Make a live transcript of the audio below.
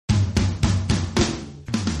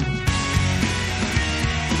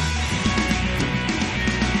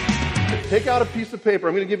Take out a piece of paper.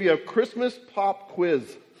 I'm going to give you a Christmas pop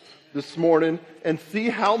quiz this morning and see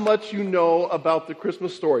how much you know about the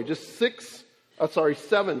Christmas story. Just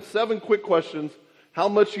seven quick questions. How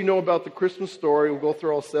much you know about the Christmas story. We'll go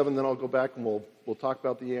through all seven, then I'll go back and we'll talk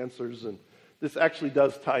about the answers. And this actually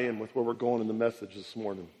does tie in with where we're going in the message this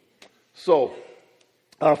morning. So,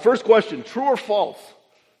 first question, true or false?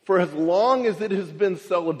 For as long as it has been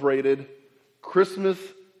celebrated, Christmas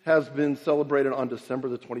has been celebrated on December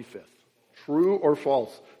the 25th. True or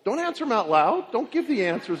false? Don't answer them out loud. Don't give the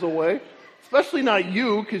answers away. Especially not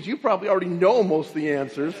you, because you probably already know most of the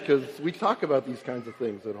answers, because we talk about these kinds of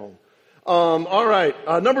things at home. All right.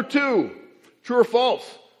 Number two, true or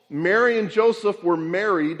false? Mary and Joseph were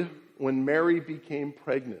married when Mary became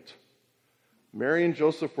pregnant. Mary and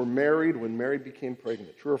Joseph were married when Mary became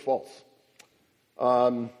pregnant. True or false?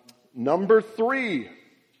 Number three,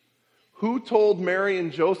 who told Mary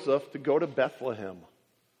and Joseph to go to Bethlehem?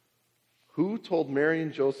 Who told Mary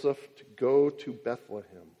and Joseph to go to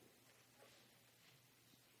Bethlehem?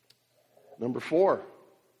 Number four,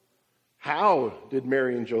 how did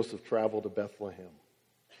Mary and Joseph travel to Bethlehem?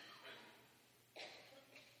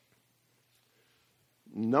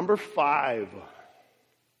 Number five,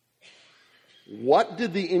 what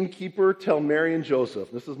did the innkeeper tell Mary and Joseph?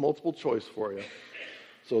 This is multiple choice for you.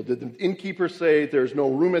 So did the innkeeper say, there's no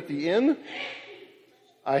room at the inn?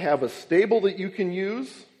 I have a stable that you can use.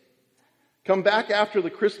 Come back after the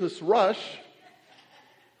Christmas rush.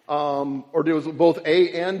 Or it was both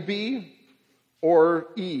A and B? Or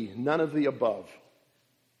E, none of the above.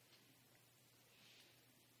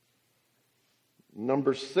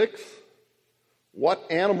 Number six, what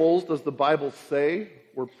animals does the Bible say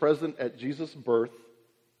were present at Jesus' birth?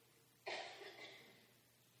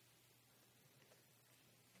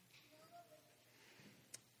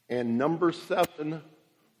 And number seven,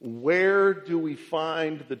 where do we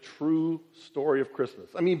find the true story of Christmas?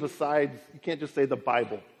 I mean, besides, you can't just say the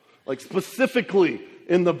Bible. Like specifically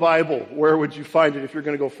in the Bible, where would you find it if you're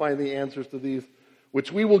going to go find the answers to these?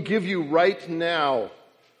 Which we will give you right now.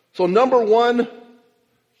 So number one,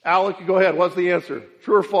 Alec, go ahead. What's the answer?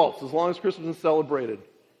 True or false? As long as Christmas is celebrated.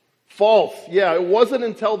 False. Yeah, it wasn't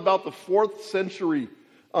until about the 4th century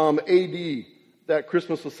AD that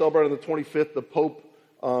Christmas was celebrated on the 25th. The Pope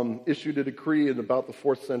issued a decree in about the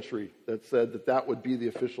 4th century that said that would be the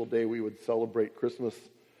official day we would celebrate Christmas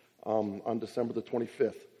on December the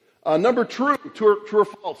 25th. Number true or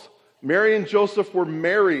false? Mary and Joseph were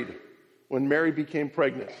married when Mary became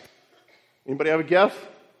pregnant. Anybody have a guess?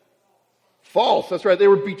 False. That's right. They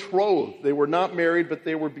were betrothed. They were not married, but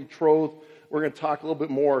they were betrothed. We're going to talk a little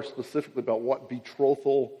bit more specifically about what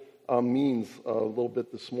betrothal means a little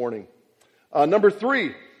bit this morning. Number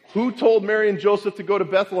three, who told Mary and Joseph to go to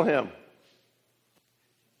Bethlehem?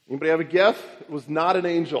 Anybody have a guess? It was not an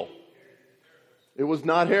angel. It was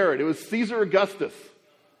not Herod. It was Caesar Augustus.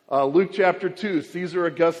 Luke chapter 2, Caesar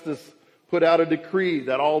Augustus put out a decree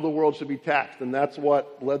that all the world should be taxed, and that's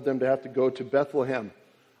what led them to have to go to Bethlehem.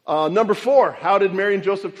 Number four, how did Mary and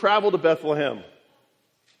Joseph travel to Bethlehem?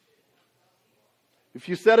 If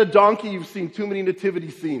you said a donkey, you've seen too many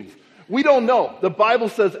nativity scenes. We don't know. The Bible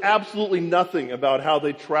says absolutely nothing about how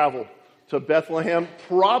they traveled to Bethlehem.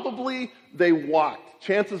 Probably they walked.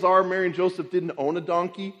 Chances are Mary and Joseph didn't own a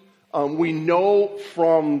donkey. We know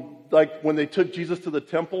from when they took Jesus to the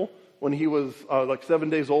temple when he was 7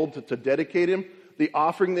 days old to dedicate him, the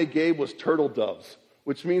offering they gave was turtle doves,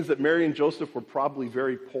 which means that Mary and Joseph were probably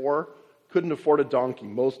very poor, couldn't afford a donkey.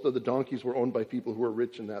 Most of the donkeys were owned by people who were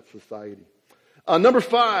rich in that society. Number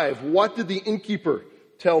five, what did the innkeeper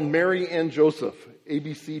tell Mary and Joseph? A,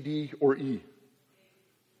 B, C, D, or E?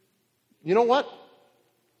 You know what?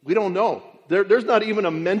 We don't know. There's not even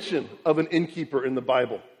a mention of an innkeeper in the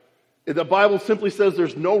Bible. The Bible simply says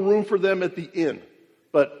there's no room for them at the inn.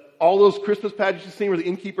 But all those Christmas pageants you've seen where the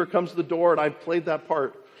innkeeper comes to the door, and I've played that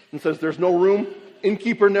part, and says there's no room,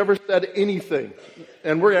 innkeeper never said anything.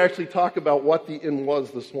 And we're going to actually talk about what the inn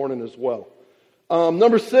was this morning as well.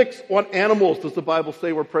 Number six, what animals does the Bible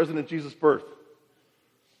say were present at Jesus' birth?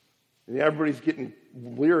 And everybody's getting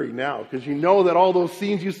leery now because you know that all those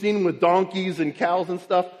scenes you've seen with donkeys and cows and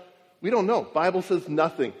stuff, we don't know. Bible says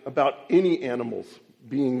nothing about any animals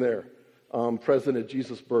being there present at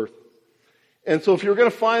Jesus' birth. And so if you're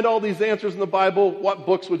going to find all these answers in the Bible, what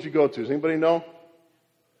books would you go to? Does anybody know?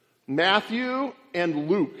 Matthew and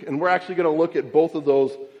Luke. And we're actually going to look at both of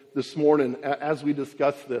those this morning as we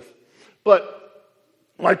discuss this. But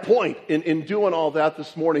my point in doing all that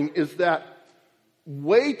this morning is that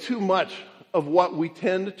way too much of what we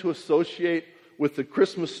tend to associate with the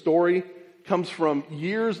Christmas story comes from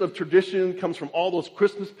years of tradition, comes from all those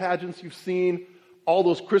Christmas pageants you've seen, all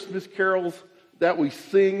those Christmas carols that we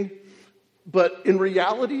sing. But in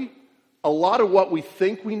reality, a lot of what we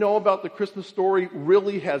think we know about the Christmas story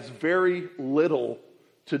really has very little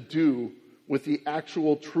to do with the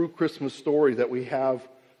actual true Christmas story that we have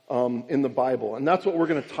in the Bible. And that's what we're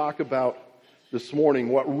going to talk about this morning,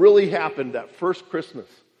 what really happened that first Christmas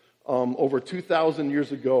over 2,000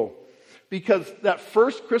 years ago. Because that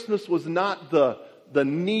first Christmas was not the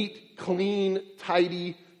neat, clean,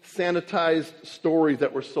 tidy, sanitized story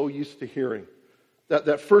that we're so used to hearing.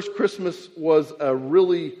 That first Christmas was a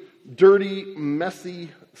really dirty, messy,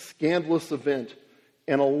 scandalous event.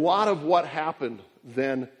 And a lot of what happened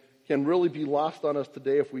then can really be lost on us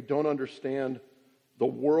today if we don't understand the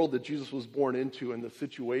world that Jesus was born into and the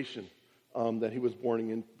situation that he was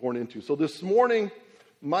born into. So this morning,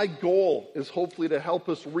 my goal is hopefully to help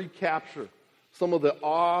us recapture some of the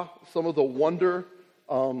awe, some of the wonder,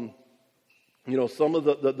 some of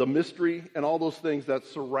the mystery and all those things that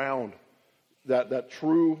surround that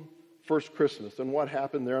true first Christmas and what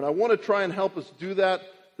happened there. And I want to try and help us do that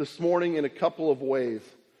this morning in a couple of ways.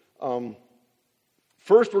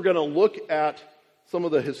 First, we're going to look at some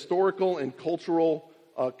of the historical and cultural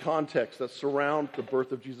context that surround the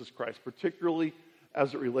birth of Jesus Christ, particularly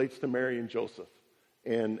as it relates to Mary and Joseph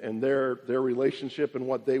and their relationship and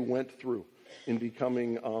what they went through in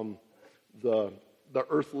becoming the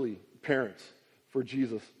earthly parents for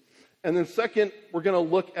Jesus. And then second, we're going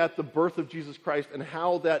to look at the birth of Jesus Christ and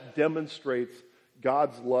how that demonstrates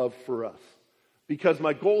God's love for us. Because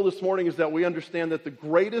my goal this morning is that we understand that the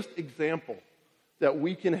greatest example that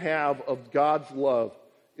we can have of God's love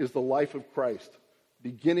is the life of Christ,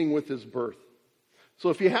 beginning with his birth. So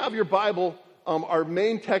if you have your Bible, our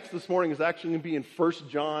main text this morning is actually going to be in 1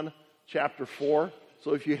 John chapter 4.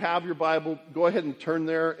 So if you have your Bible, go ahead and turn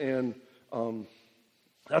there, and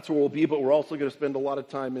that's where we'll be. But we're also going to spend a lot of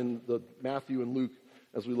time in the Matthew and Luke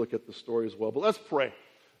as we look at the story as well. But let's pray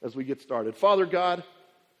as we get started. Father God,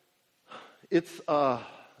 it's a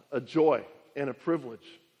joy and a privilege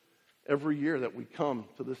every year that we come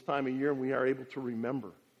to this time of year and we are able to remember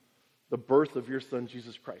the birth of your Son,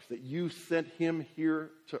 Jesus Christ, that you sent him here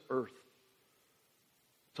to earth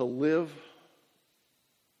to live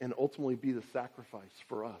and ultimately be the sacrifice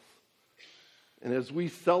for us. And as we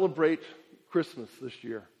celebrate Christmas this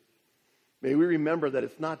year, may we remember that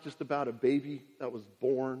it's not just about a baby that was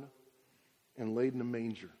born and laid in a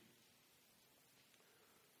manger,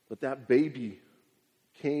 but that baby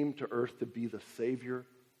came to earth to be the Savior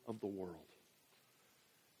of the world.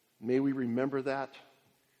 May we remember that,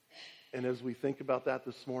 and as we think about that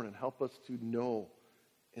this morning, help us to know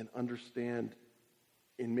and understand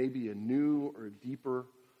in maybe a new or a deeper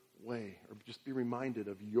way, or just be reminded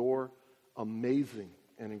of your amazing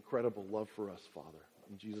and incredible love for us, Father.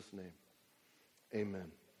 In Jesus' name,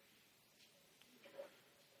 amen.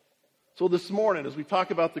 So this morning, as we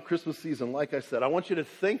talk about the Christmas season, like I said, I want you to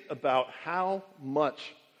think about how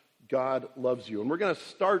much God loves you. And we're going to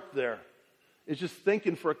start there. It's just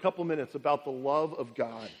thinking for a couple minutes about the love of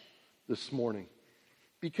God this morning.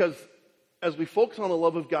 Because as we focus on the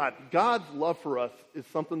love of God, God's love for us is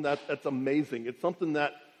something that's amazing. It's something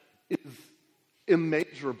that is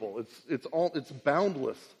immeasurable. It's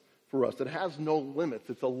boundless for us. It has no limits.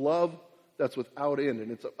 It's a love that's without end,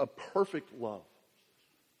 and it's a perfect love.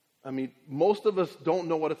 I mean, most of us don't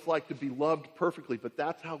know what it's like to be loved perfectly, but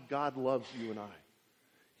that's how God loves you and I.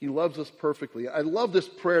 He loves us perfectly. I love this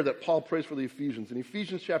prayer that Paul prays for the Ephesians. In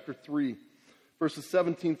Ephesians chapter 3, verses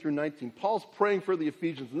 17 through 19, Paul's praying for the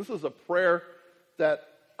Ephesians, and this is a prayer that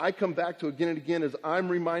I come back to again and again as I'm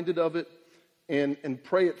reminded of it, and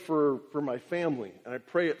pray it for my family, and I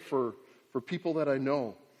pray it for people that I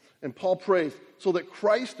know. And Paul prays, so that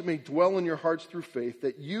Christ may dwell in your hearts through faith,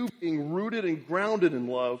 that you, being rooted and grounded in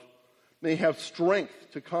love, may have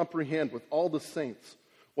strength to comprehend with all the saints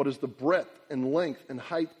what is the breadth and length and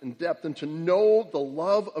height and depth, and to know the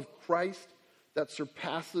love of Christ that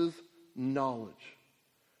surpasses knowledge,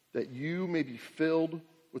 that you may be filled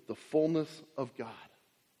with the fullness of God.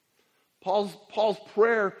 Paul's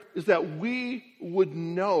prayer is that we would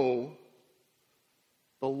know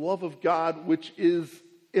the love of God, which is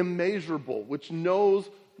immeasurable, which knows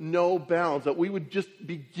no bounds, that we would just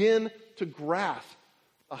begin to grasp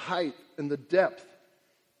the height and the depth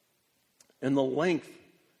and the length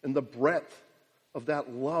and the breadth of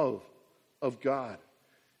that love of God.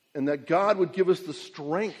 And that God would give us the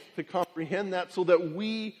strength to comprehend that so that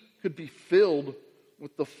we could be filled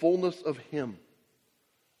with the fullness of Him.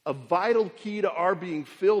 A vital key to our being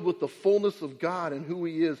filled with the fullness of God and who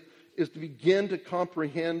He is to begin to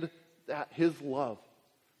comprehend that His love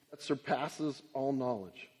that surpasses all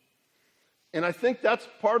knowledge. And I think that's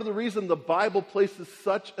part of the reason the Bible places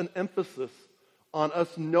such an emphasis on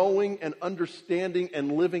us knowing and understanding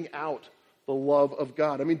and living out the love of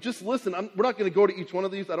God. I mean, just listen. We're not going to go to each one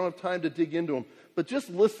of these. I don't have time to dig into them. But just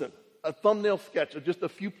listen. A thumbnail sketch of just a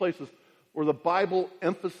few places where the Bible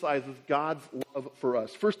emphasizes God's love for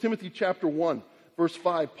us. 1 Timothy chapter 1, verse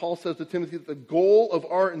 5, Paul says to Timothy that the goal of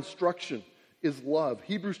our instruction is love.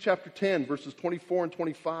 Hebrews chapter 10, verses 24 and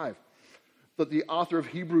 25, that the author of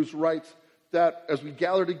Hebrews writes that as we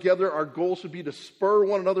gather together, our goal should be to spur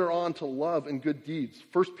one another on to love and good deeds.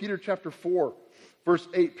 1 Peter chapter 4, verse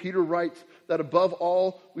 8, Peter writes that above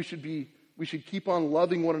all, we should keep on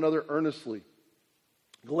loving one another earnestly.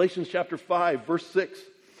 Galatians chapter 5, verse 6,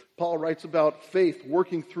 Paul writes about faith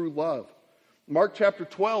working through love. Mark chapter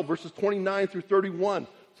 12, verses 29 through 31,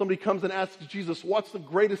 somebody comes and asks Jesus, what's the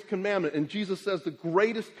greatest commandment? And Jesus says the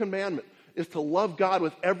greatest commandment is to love God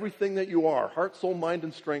with everything that you are, heart, soul, mind,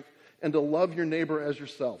 and strength, and to love your neighbor as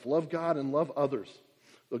yourself. Love God and love others,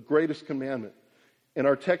 the greatest commandment. In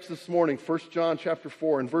our text this morning, 1 John chapter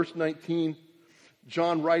 4, in verse 19,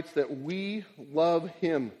 John writes that we love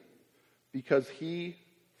him because he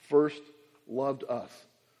first loved us.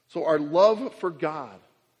 So our love for God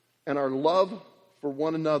and our love for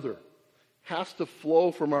one another has to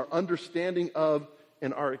flow from our understanding of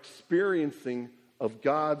and our experiencing of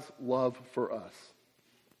God's love for us.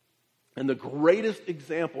 And the greatest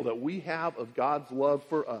example that we have of God's love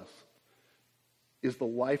for us is the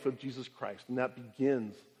life of Jesus Christ. And that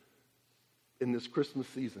begins in this Christmas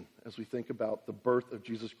season as we think about the birth of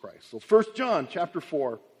Jesus Christ. So 1 John chapter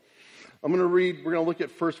 4, we're going to look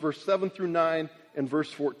at first verse 7 through 9 and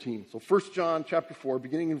verse 14. So 1 John chapter 4,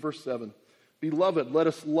 beginning in verse 7. Beloved, let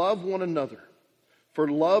us love one another, for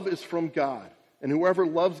love is from God. And whoever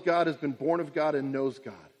loves God has been born of God and knows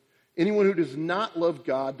God. Anyone who does not love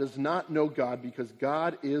God does not know God, because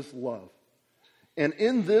God is love. And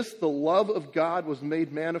in this the love of God was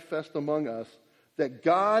made manifest among us, that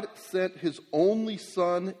God sent his only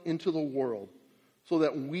Son into the world so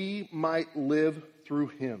that we might live through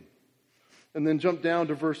him. And then jump down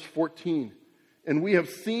to verse 14. And we have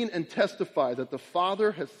seen and testified that the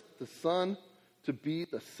Father has sent the Son to be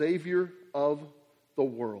the Savior of the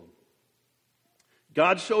world.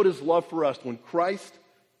 God showed his love for us when Christ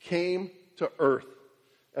came to earth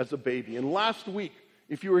as a baby. And last week,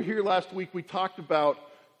 if you were here last week, we talked about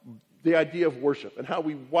the idea of worship and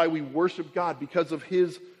why we worship God because of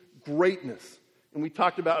his greatness. And we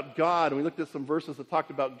talked about God, and we looked at some verses that talked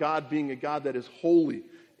about God being a God that is holy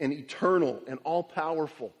and eternal and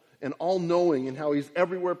all-powerful and all-knowing, and how he's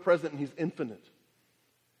everywhere present and he's infinite.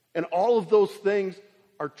 And all of those things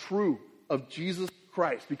are true of Jesus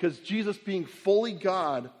Christ, because Jesus, being fully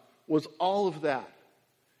God, was all of that.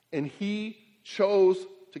 And he chose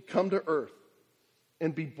to come to earth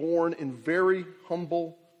and be born in very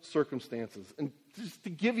humble circumstances. And just to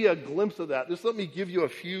give you a glimpse of that, just let me give you a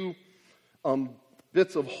few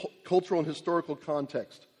bits of cultural and historical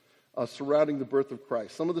context surrounding the birth of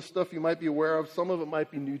Christ. Some of the stuff you might be aware of, some of it might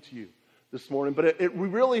be new to you this morning. But we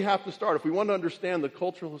really have to start, if we want to understand the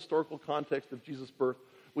cultural, historical context of Jesus' birth,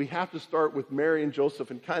 we have to start with Mary and Joseph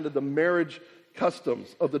and kind of the marriage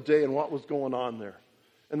customs of the day and what was going on there.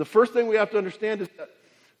 And the first thing we have to understand is that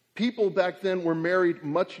people back then were married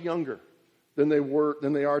much younger than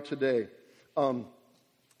they are today.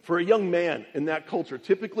 For a young man in that culture,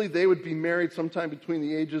 typically they would be married sometime between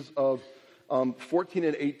the ages of 14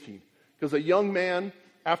 and 18. Because a young man,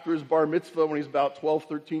 after his bar mitzvah, when he's about 12,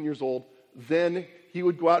 13 years old, then he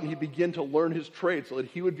would go out and he'd begin to learn his trade so that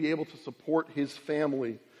he would be able to support his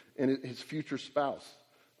family and his future spouse.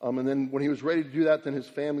 And then when he was ready to do that, then his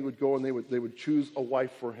family would go and they would choose a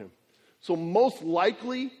wife for him. So most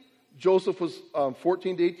likely, Joseph was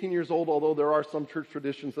 14 to 18 years old, although there are some church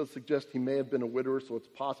traditions that suggest he may have been a widower, so it's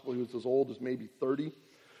possible he was as old as maybe 30.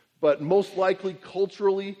 But most likely,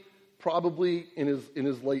 culturally, probably in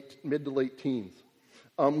his mid to late teens.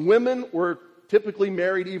 Women were typically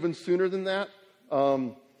married even sooner than that.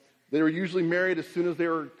 They were usually married as soon as they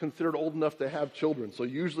were considered old enough to have children. So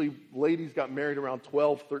usually ladies got married around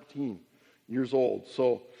 12, 13 years old.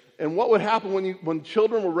 And what would happen when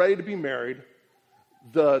children were ready to be married,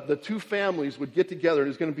 the two families would get together. It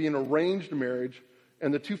was going to be an arranged marriage,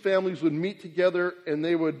 and the two families would meet together and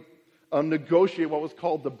they would negotiate what was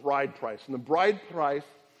called the bride price. And the bride price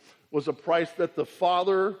was a price that the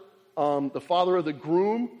father of the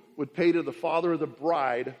groom would pay to the father of the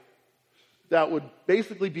bride, that would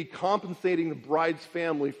basically be compensating the bride's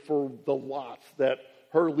family for the loss that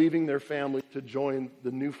her leaving their family to join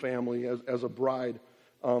the new family as a bride,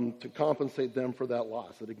 to compensate them for that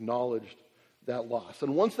loss. It acknowledged that loss.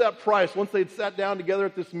 And once they'd sat down together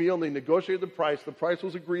at this meal and they negotiated the price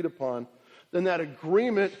was agreed upon, then that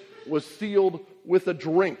agreement was sealed with a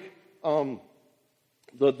drink.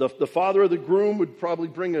 The father of the groom would probably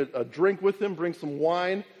bring a drink with him, bring some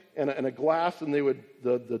wine and a glass, and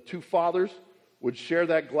the two fathers would share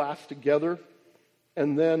that glass together.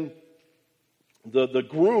 And then the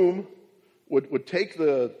groom would take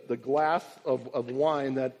the glass of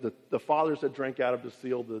wine that the fathers had drank out of to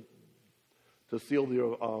seal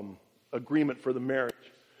the agreement for the marriage.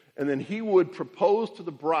 And then he would propose to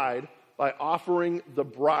the bride by offering the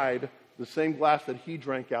bride the same glass that he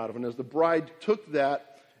drank out of. And as the bride took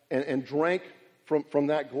that and drank from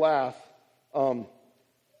that glass,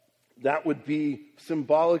 that would be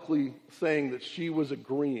symbolically saying that she was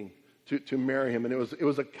agreeing to marry him. And it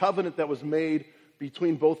was a covenant that was made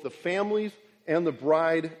between both the families and the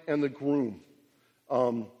bride and the groom.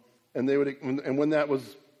 And when that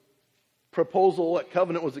proposal, that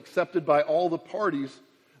covenant was accepted by all the parties,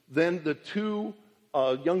 then the two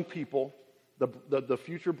young people, the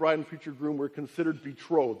future bride and future groom, were considered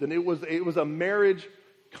betrothed. And it was a marriage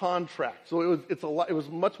contract. So it was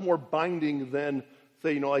much more binding than,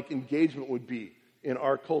 say, like engagement would be in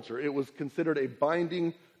our culture. It was considered a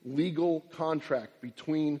binding legal contract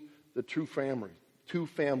between the two families.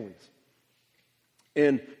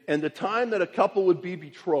 And the time that a couple would be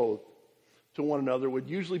betrothed to one another would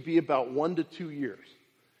usually be about 1 to 2 years.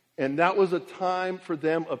 And that was a time for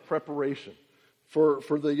them of preparation. For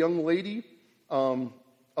the young lady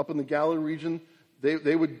up in the Galilee region,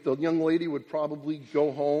 the young lady would probably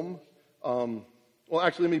go home. Well,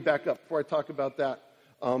 actually, let me back up before I talk about that.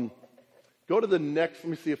 Go to the next. Let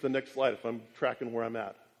me see if the next slide, if I'm tracking where I'm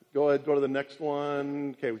at. Go ahead, go to the next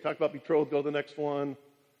one. Okay, we talked about betrothed. Go to the next one.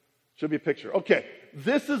 Should be a picture. Okay,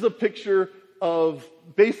 this is a picture of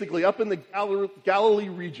basically up in the Galilee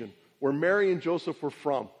region where Mary and Joseph were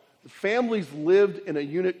from. The families lived in a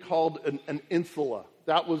unit called an insula.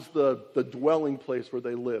 That was the dwelling place where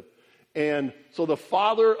they lived. And so the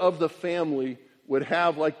father of the family would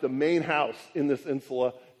have like the main house in this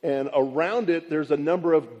insula, and around it there's a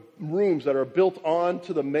number of rooms that are built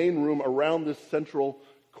onto the main room around this central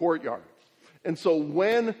courtyard. And so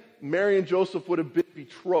when Mary and Joseph would have been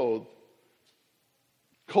betrothed,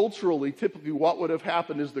 culturally, typically what would have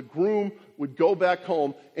happened is the groom would go back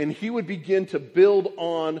home and he would begin to build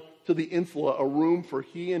on to the insula a room for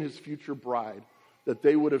he and his future bride that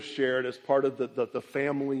they would have shared as part of the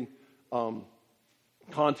family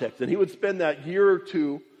context. And he would spend that year or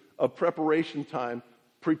two of preparation time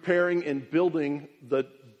preparing and building the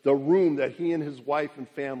room that he and his wife and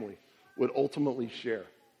family would ultimately share.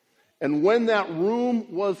 And when that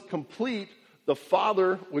room was complete, the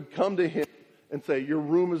father would come to him and say, your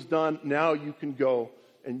room is done, now you can go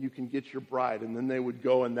and you can get your bride. And then they would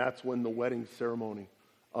go, and that's when the wedding ceremony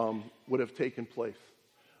would have taken place.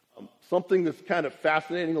 Something that's kind of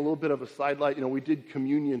fascinating, a little bit of a sidelight, we did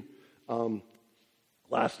communion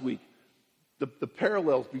last week. The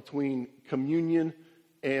parallels between communion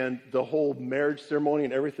and the whole marriage ceremony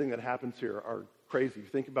and everything that happens here are crazy. You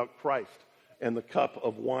think about Christ and the cup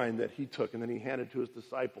of wine that he took and then he handed to his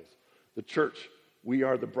disciples. The church, we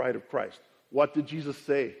are the bride of Christ. What did Jesus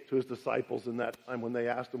say to his disciples in that time when they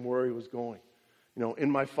asked him where he was going?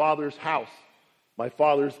 In my Father's house, my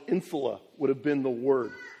Father's insula would have been the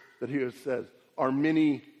word that he has said, are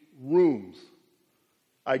many rooms.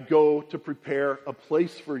 I go to prepare a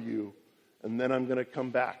place for you, and then I'm going to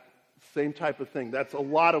come back. Same type of thing. That's a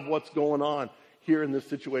lot of what's going on here in this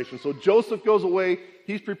situation. So Joseph goes away.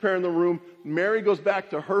 He's preparing the room. Mary goes back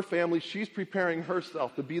to her family. She's preparing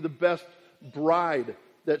herself to be the best bride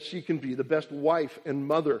that she can be, the best wife and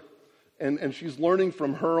mother. And she's learning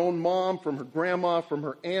from her own mom, from her grandma, from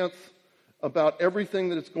her aunts, about everything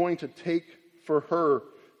that it's going to take for her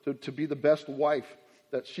to be the best wife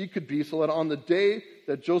that she could be, so that on the day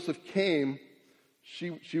that Joseph came,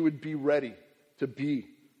 she would be ready to be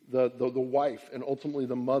the wife and ultimately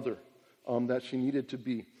the mother that she needed to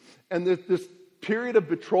be. And this period of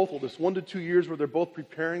betrothal, this 1 to 2 years where they're both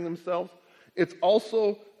preparing themselves, it's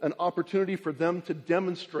also an opportunity for them to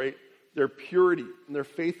demonstrate their purity and their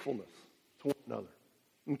faithfulness to one another.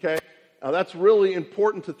 Okay? Now that's really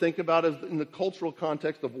important to think about as in the cultural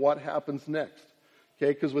context of what happens next.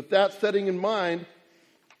 Okay? Because with that setting in mind,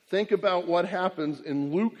 think about what happens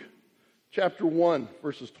in Luke chapter 1,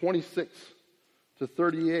 verses 26 to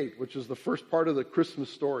 38, which is the first part of the Christmas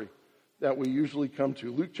story that we usually come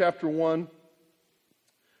to. Luke chapter 1,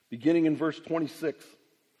 beginning in verse 26,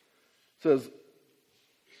 says,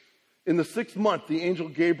 in the 6th month, the angel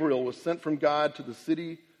Gabriel was sent from God to the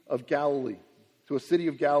city of Galilee, to a city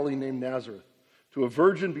of Galilee named Nazareth, to a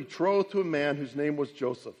virgin betrothed to a man whose name was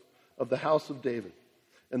Joseph, of the house of David.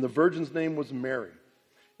 And the virgin's name was Mary.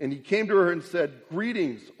 And he came to her and said,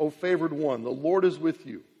 Greetings, O favored one, the Lord is with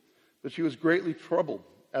you. But she was greatly troubled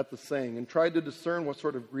at the saying, and tried to discern what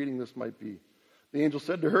sort of greeting this might be. The angel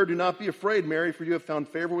said to her, Do not be afraid, Mary, for you have found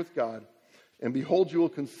favor with God. And behold, you will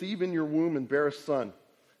conceive in your womb and bear a son,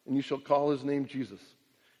 and you shall call his name Jesus.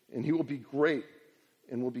 And he will be great,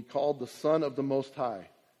 and will be called the Son of the Most High.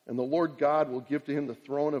 And the Lord God will give to him the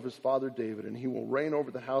throne of his father David, and he will reign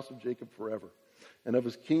over the house of Jacob forever. And of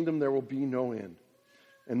his kingdom there will be no end.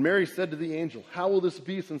 And Mary said to the angel, How will this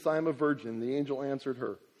be, since I am a virgin? The angel answered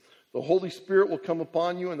her, The Holy Spirit will come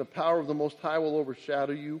upon you, and the power of the Most High will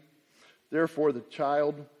overshadow you. Therefore, the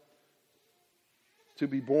child to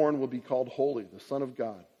be born will be called Holy, the Son of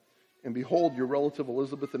God. And behold, your relative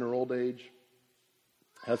Elizabeth in her old age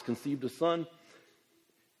has conceived a son,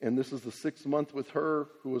 and this is the 6th month with her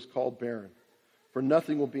who was called barren. For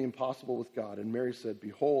nothing will be impossible with God. And Mary said,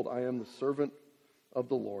 Behold, I am the servant of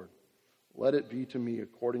the Lord. Let it be to me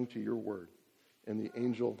according to your word. And the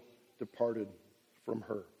angel departed from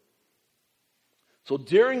her. So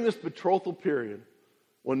during this betrothal period,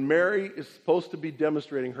 when Mary is supposed to be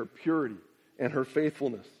demonstrating her purity and her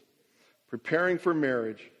faithfulness, preparing for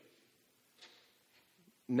marriage,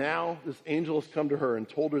 now this angel has come to her and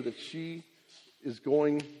told her that she is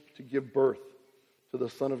going to give birth to the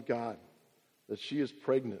Son of God, that she is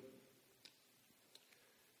pregnant.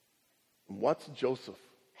 And what's Joseph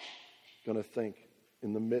going to think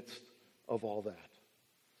in the midst of all that?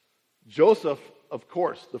 Joseph, of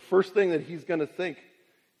course, the first thing that he's going to think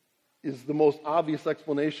is the most obvious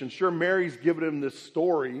explanation. Sure, Mary's given him this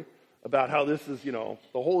story about how this is, the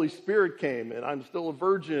Holy Spirit came and I'm still a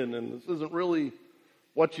virgin and this isn't really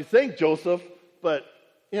what you think, Joseph. But,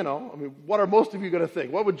 what are most of you going to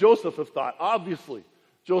think? What would Joseph have thought? Obviously,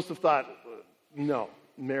 Joseph thought, no,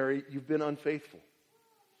 Mary, you've been unfaithful.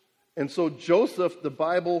 And so Joseph, the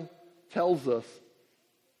Bible tells us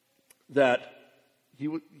that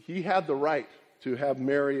he had the right to have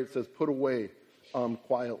Mary, it says, put away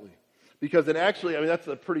quietly. Because that's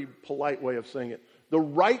a pretty polite way of saying it. The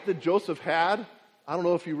right that Joseph had, I don't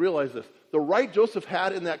know if you realize this, the right Joseph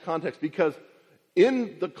had in that context, because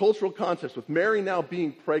in the cultural context, with Mary now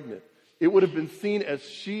being pregnant, it would have been seen as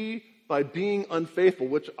she, by being unfaithful,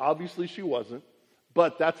 which obviously she wasn't,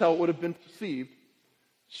 but that's how it would have been perceived,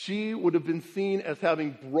 she would have been seen as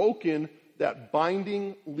having broken that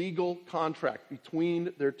binding legal contract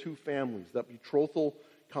between their two families, that betrothal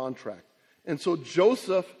contract. And so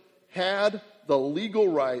Joseph had the legal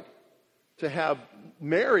right to have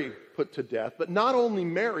Mary put to death, but not only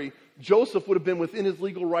Mary, Joseph would have been within his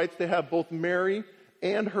legal rights to have both Mary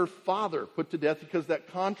and her father put to death, because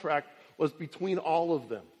that contract was between all of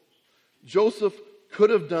them. Joseph could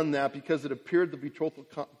have done that because it appeared the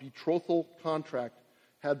betrothal contract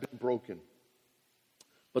had been broken.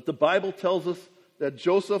 But the Bible tells us that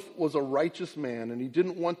Joseph was a righteous man, and he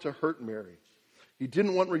didn't want to hurt Mary. He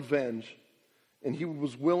didn't want revenge, and he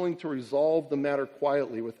was willing to resolve the matter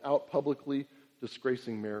quietly without publicly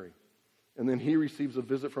disgracing Mary. And then he receives a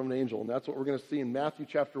visit from an angel, and that's what we're going to see in Matthew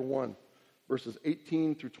chapter 1, verses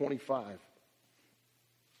 18 through 25.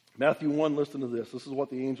 Matthew 1, listen to this. This is what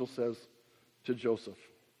the angel says to Joseph.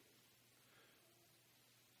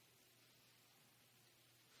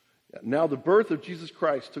 Now the birth of Jesus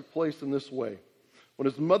Christ took place in this way. When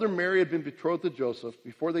his mother Mary had been betrothed to Joseph,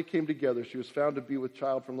 before they came together, she was found to be with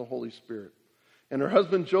child from the Holy Spirit. And her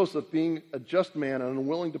husband Joseph, being a just man and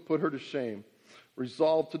unwilling to put her to shame,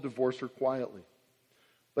 resolved to divorce her quietly.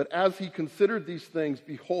 But as he considered these things,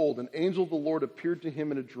 behold, an angel of the Lord appeared to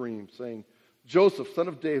him in a dream, saying, Joseph, son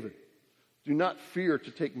of David, do not fear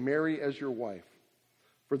to take Mary as your wife,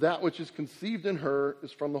 for that which is conceived in her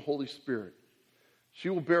is from the Holy Spirit. She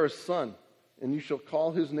will bear a son, and you shall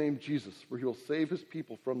call his name Jesus, for he will save his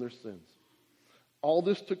people from their sins. All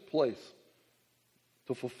this took place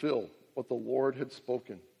to fulfill what the Lord had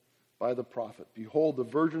spoken by the prophet. Behold, the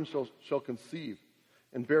virgin shall conceive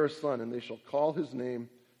and bear a son, and they shall call his name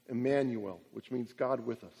Emmanuel, which means God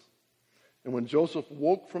with us. And when Joseph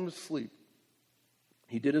woke from his sleep,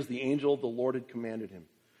 he did as the angel of the Lord had commanded him.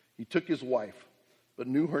 He took his wife, but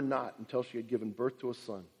knew her not until she had given birth to a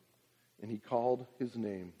son. And he called his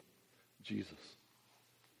name Jesus.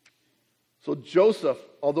 So Joseph,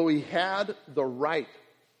 although he had the right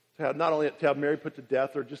to have, not only to have Mary put to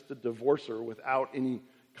death or just to divorce her without any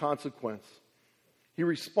consequence, he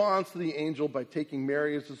responds to the angel by taking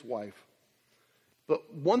Mary as his wife.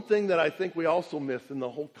 But one thing that I think we also miss in the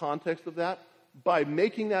whole context of that, by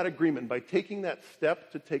making that agreement, by taking that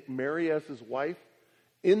step to take Mary as his wife,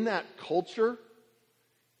 in that culture,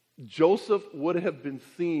 Joseph would have been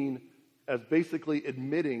seen as basically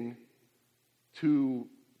admitting to,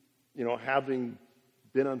 having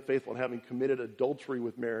been unfaithful and having committed adultery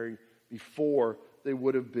with Mary before they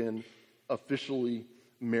would have been officially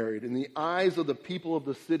married. In the eyes of the people of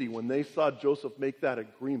the city, when they saw Joseph make that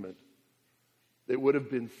agreement, it would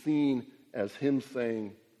have been seen as him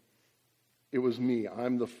saying, "It was me,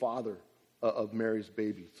 I'm the father of Mary's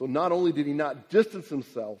baby." So not only did he not distance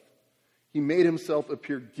himself, he made himself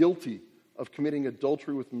appear guilty of committing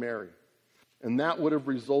adultery with Mary. And that would have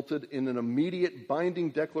resulted in an immediate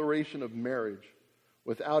binding declaration of marriage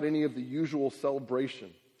without any of the usual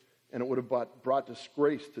celebration. And it would have brought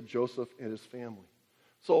disgrace to Joseph and his family.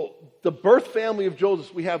 So the birth family of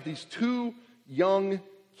Joseph, we have these two young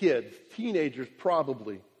kids, teenagers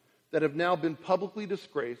probably, that have now been publicly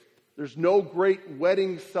disgraced. There's no great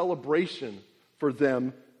wedding celebration for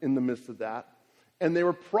them in the midst of that. And they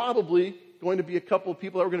were probably going to be a couple of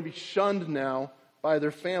people that were going to be shunned now by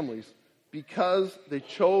their families because they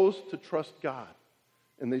chose to trust God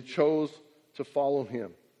and they chose to follow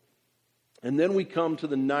him. And then we come to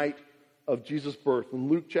the night of Jesus' birth in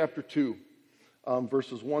Luke chapter 2,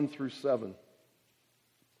 verses 1 through 7.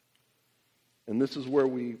 And this is where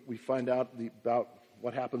we find out about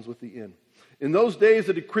what happens with the inn. In those days,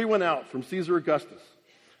 a decree went out from Caesar Augustus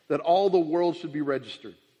that all the world should be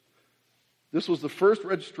registered. This was the first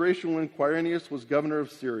registration when Quirinius was governor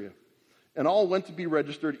of Syria. And all went to be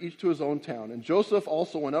registered, each to his own town. And Joseph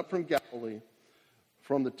also went up from Galilee,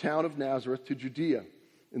 from the town of Nazareth to Judea,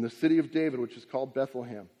 in the city of David, which is called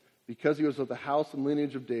Bethlehem, because he was of the house and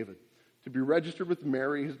lineage of David, to be registered with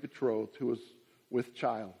Mary, his betrothed, who was with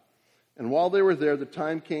child. And while they were there, the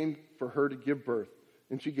time came for her to give birth.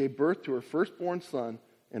 And she gave birth to her firstborn son,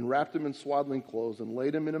 and wrapped him in swaddling clothes, and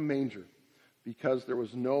laid him in a manger, because there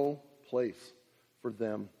was no place for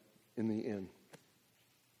them in the inn.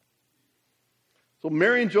 So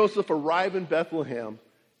Mary and Joseph arrive in Bethlehem,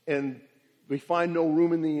 and we find no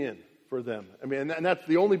room in the inn for them. And that's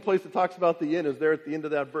the only place that talks about the inn is there at the end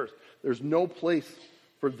of that verse. There's no place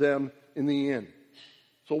for them in the inn.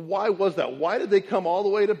 So why was that? Why did they come all the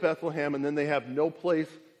way to Bethlehem and then they have no place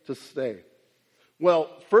to stay?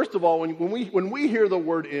 Well, first of all, when we hear the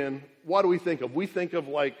word inn, what do we think of? We think of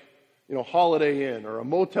Holiday Inn or a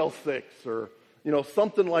Motel 6 or,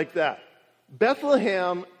 something like that.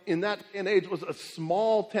 Bethlehem in that day and age was a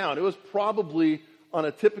small town. It was probably on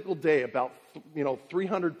a typical day about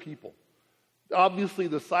 300 people. Obviously,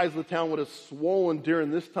 the size of the town would have swollen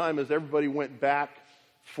during this time as everybody went back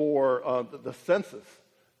for the census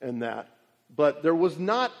and that. But there was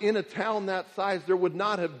not, in a town that size, there would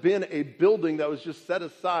not have been a building that was just set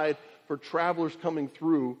aside for travelers coming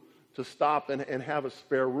through to stop and have a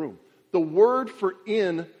spare room. The word for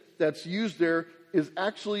inn that's used there is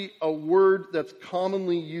actually a word that's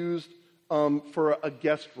commonly used for a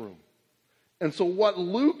guest room. And so what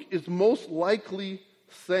Luke is most likely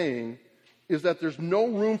saying is that there's no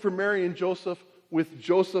room for Mary and Joseph with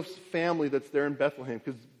Joseph's family that's there in Bethlehem.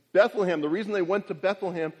 Because Bethlehem, the reason they went to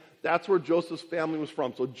Bethlehem, that's where Joseph's family was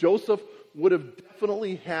from. So Joseph would have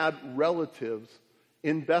definitely had relatives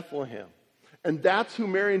in Bethlehem. And that's who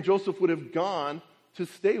Mary and Joseph would have gone to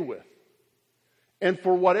stay with. And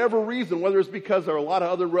for whatever reason, whether it's because there are a lot of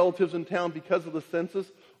other relatives in town because of the census,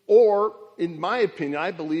 or, in my opinion,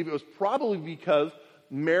 I believe it was probably because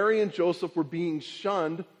Mary and Joseph were being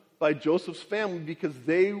shunned by Joseph's family because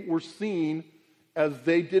they were seen as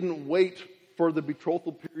they didn't wait for the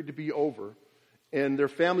betrothal period to be over. And their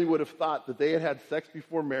family would have thought that they had had sex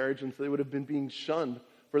before marriage, and so they would have been being shunned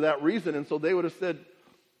for that reason. And so they would have said,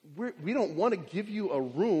 we don't want to give you a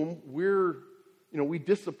room. We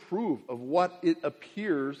disapprove of what it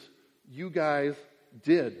appears you guys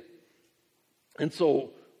did. And so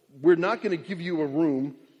we're not going to give you a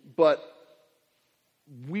room, but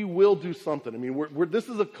we will do something. This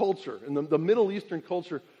is a culture, and the Middle Eastern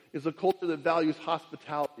culture is a culture that values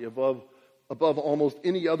hospitality above almost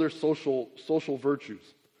any other social virtues.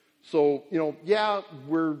 So,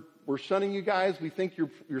 we're shunning you guys. We think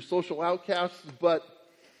you're social outcasts, but,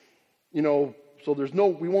 so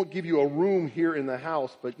we won't give you a room here in the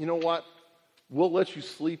house, but you know what? We'll let you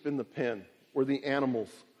sleep in the pen where the animals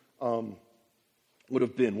would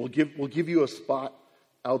have been. We'll give you a spot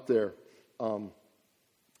out there. And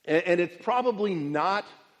it's probably not,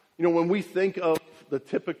 when we think of the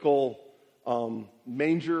typical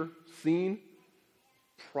manger scene,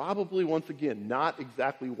 probably, once again, not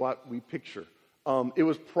exactly what we picture. It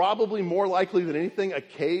was probably more likely than anything a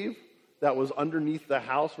cave that was underneath the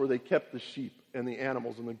house where they kept the sheep and the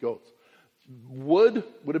animals and the goats. Wood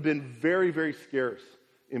would have been very, very scarce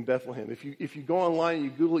in Bethlehem. If you go online, you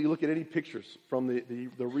Google it, you look at any pictures from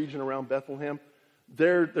the region around Bethlehem,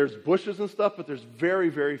 there's bushes and stuff, but there's very,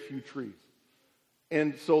 very few trees.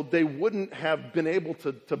 And so they wouldn't have been able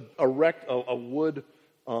to erect a wood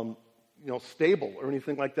stable or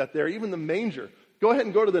anything like that there. Even the manger. Go ahead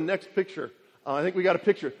and go to the next picture. I think we got a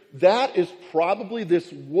picture. That is probably,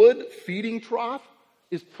 this wood feeding trough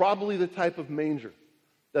is probably the type of manger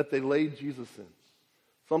that they laid Jesus in.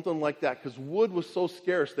 Something like that, because wood was so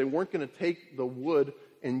scarce, they weren't going to take the wood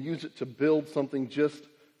and use it to build something just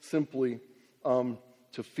simply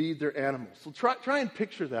to feed their animals. So try and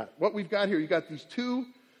picture that. What we've got here, you got these two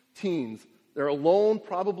teens. They're alone,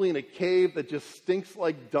 probably in a cave that just stinks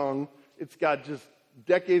like dung. It's got just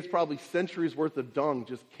decades, probably centuries worth of dung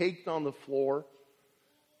just caked on the floor.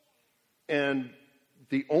 And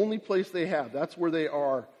the only place they have, that's where they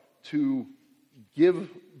are to give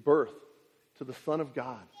birth to the Son of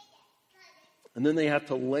God. And then they have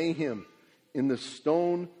to lay him in the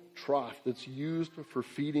stone trough that's used for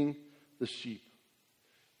feeding the sheep.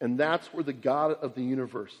 And that's where the God of the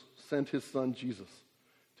universe sent his son Jesus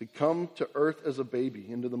to come to earth as a baby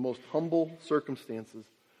into the most humble circumstances,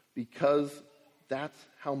 because that's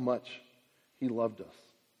how much he loved us.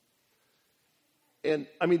 And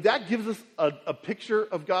I mean, that gives us a picture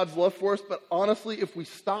of God's love for us, but honestly, if we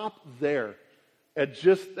stop there at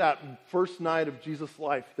just that first night of Jesus'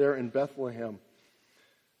 life there in Bethlehem,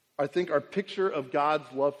 I think our picture of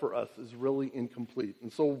God's love for us is really incomplete.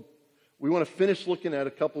 And so we want to finish looking at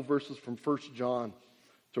a couple verses from 1 John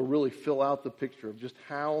to really fill out the picture of just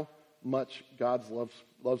how much God's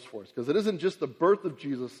loves for us. Because it isn't just the birth of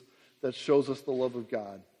Jesus that shows us the love of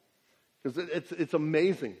God. Because it's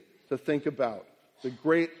amazing to think about the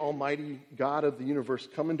great almighty God of the universe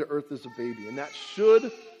coming to earth as a baby. And that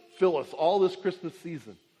should fill us all this Christmas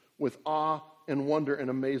season with awe and wonder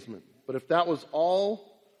and amazement. But if that was all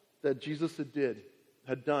that Jesus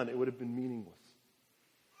had done, it would have been meaningless.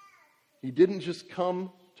 He didn't just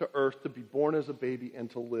come to earth to be born as a baby and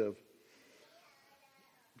to live.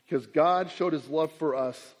 Because God showed his love for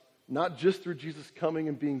us, not just through Jesus coming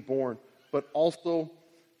and being born, but also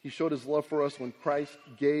he showed his love for us when Christ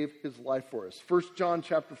gave his life for us. 1 John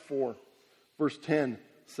chapter 4, verse 10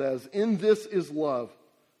 says, "In this is love,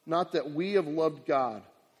 not that we have loved God,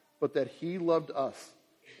 but that he loved us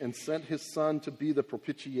and sent his Son to be the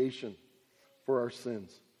propitiation for our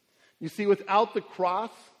sins." You see, without the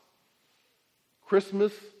cross,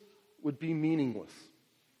 Christmas would be meaningless.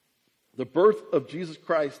 The birth of Jesus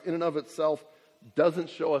Christ in and of itself doesn't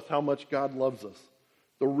show us how much God loves us.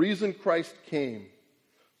 The reason Christ came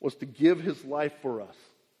was to give his life for us.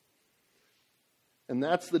 And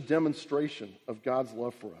that's the demonstration of God's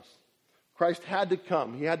love for us. Christ had to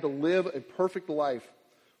come. He had to live a perfect life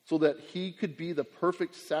so that he could be the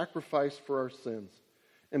perfect sacrifice for our sins.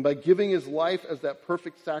 And by giving his life as that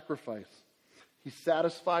perfect sacrifice, he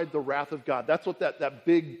satisfied the wrath of God. That's what that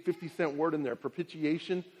big 50-cent word in there,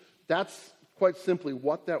 propitiation, that's quite simply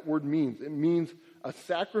what that word means. It means a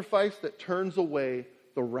sacrifice that turns away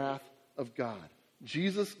the wrath of God.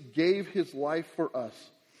 Jesus gave his life for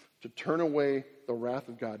us to turn away the wrath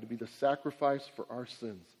of God, to be the sacrifice for our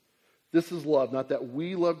sins. This is love, not that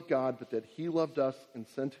we loved God, but that he loved us and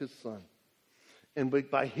sent his Son. And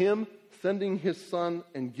by him sending his Son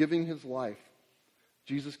and giving his life,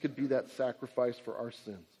 Jesus could be that sacrifice for our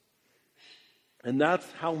sins. And that's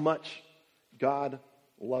how much God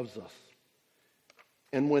loves us.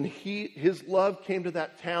 And when his love came to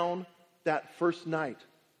that town that first night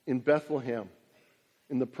in Bethlehem,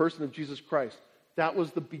 in the person of Jesus Christ, that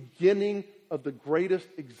was the beginning of the greatest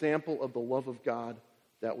example of the love of God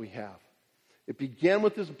that we have. It began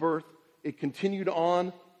with his birth, it continued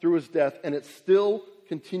on through his death, and it still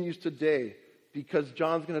continues today, because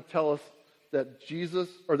John's going to tell us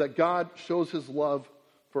that God shows his love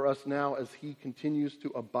for us now as he continues to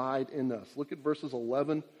abide in us. Look at verses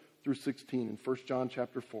 11 through 16 in 1 John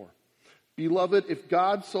chapter 4. "Beloved, if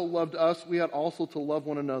God so loved us, we ought also to love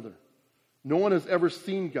one another. No one has ever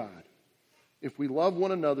seen God. If we love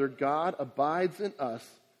one another, God abides in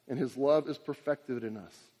us, and his love is perfected in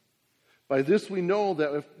us. By this we know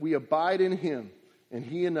that if we abide in him, and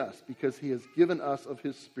he in us, because he has given us of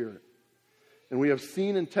his Spirit. And we have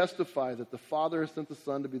seen and testify that the Father has sent the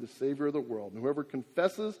Son to be the Savior of the world. And whoever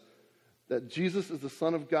confesses that Jesus is the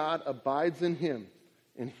Son of God abides in him,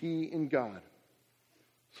 and he in God.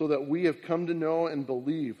 So that we have come to know and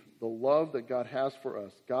believe the love that God has for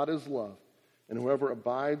us. God is love, and whoever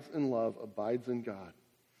abides in love abides in God,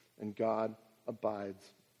 and God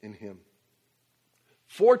abides in him."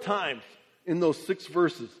 4 times in those 6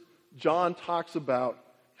 verses, John talks about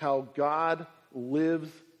how God lives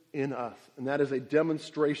in us. And that is a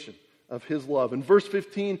demonstration of his love. In verse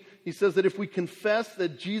 15, he says that if we confess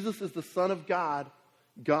that Jesus is the Son of God,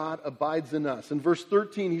 God abides in us. In verse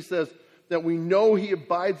 13, he says that we know he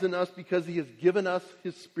abides in us because he has given us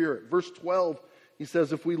his Spirit. Verse 12, he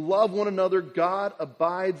says, if we love one another, God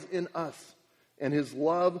abides in us, and his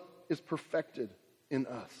love is perfected in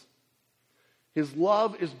us. His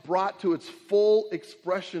love is brought to its full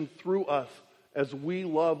expression through us as we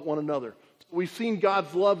love one another. We've seen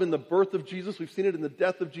God's love in the birth of Jesus. We've seen it in the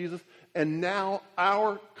death of Jesus. And now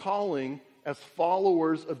our calling as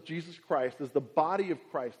followers of Jesus Christ, as the body of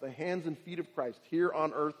Christ, the hands and feet of Christ here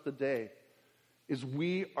on earth today, is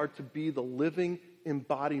we are to be the living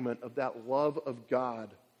embodiment of that love of God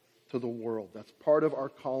to the world. That's part of our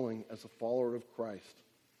calling as a follower of Christ.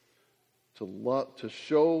 To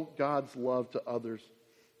show God's love to others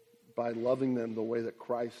by loving them the way that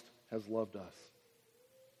Christ has loved us.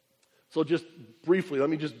 So just briefly, let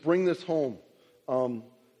me just bring this home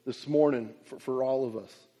this morning for all of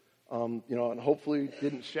us. And hopefully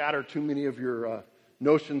didn't shatter too many of your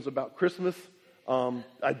notions about Christmas.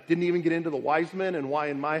 I didn't even get into the wise men and why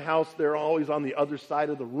in my house they're always on the other side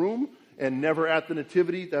of the room and never at the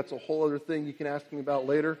nativity. That's a whole other thing you can ask me about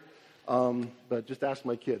later. But just ask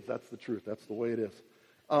my kids. That's the truth. That's the way it is.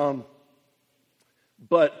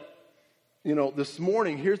 This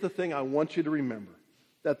morning, here's the thing I want you to remember.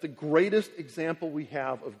 That the greatest example we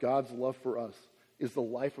have of God's love for us is the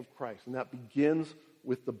life of Christ. And that begins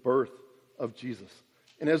with the birth of Jesus.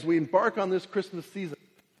 And as we embark on this Christmas season,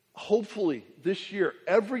 hopefully this year,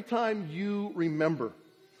 every time you remember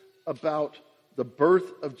about the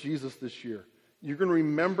birth of Jesus this year, you're going to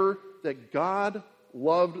remember that God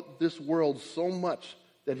loved this world so much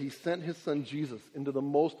that he sent his son Jesus into the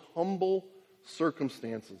most humble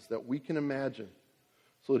circumstances that we can imagine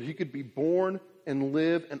so that he could be born and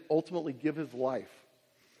live and ultimately give his life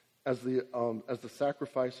as the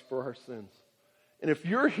sacrifice for our sins. And if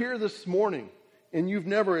you're here this morning and you've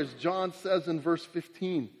never, as John says in verse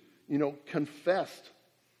 15, confessed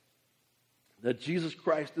that Jesus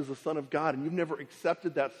Christ is the Son of God, and you've never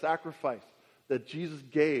accepted that sacrifice that Jesus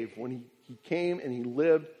gave when he came and he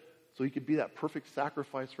lived so he could be that perfect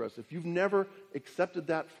sacrifice for us. If you've never accepted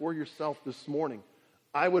that for yourself this morning,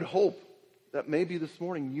 I would hope that maybe this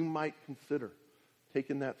morning you might consider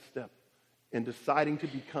taking that step and deciding to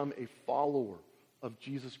become a follower of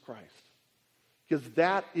Jesus Christ. Because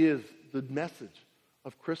that is the message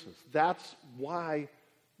of Christmas. That's why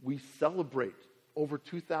we celebrate over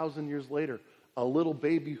 2,000 years later a little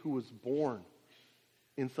baby who was born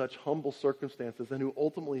in such humble circumstances and who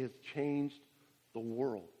ultimately has changed the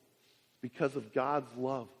world because of God's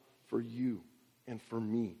love for you and for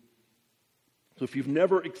me. So if you've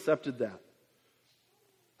never accepted that,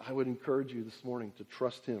 I would encourage you this morning to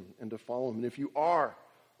trust him and to follow him. And if you are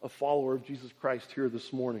a follower of Jesus Christ here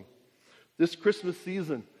this morning, this Christmas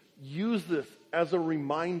season, use this as a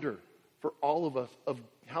reminder for all of us of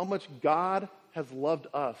how much God has loved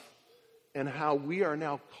us and how we are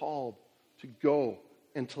now called to go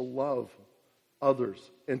and to love others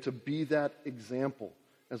and to be that example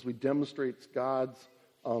as we demonstrate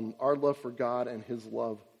our love for God and his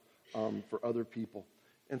love for other people.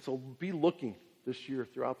 And so be looking this year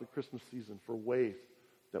throughout the Christmas season for ways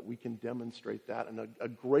that we can demonstrate that. And a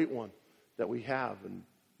great one that we have and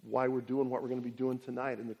why we're doing what we're going to be doing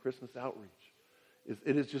tonight in the Christmas outreach is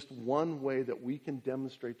it is just one way that we can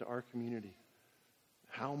demonstrate to our community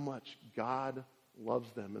how much God loves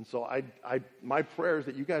them. And so my prayer is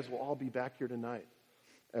that you guys will all be back here tonight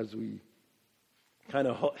as we kind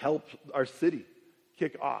of help our city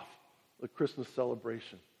kick off the Christmas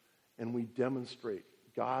celebration. And we demonstrate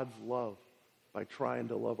God's love by trying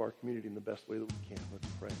to love our community in the best way that we can. Let's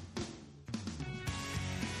pray.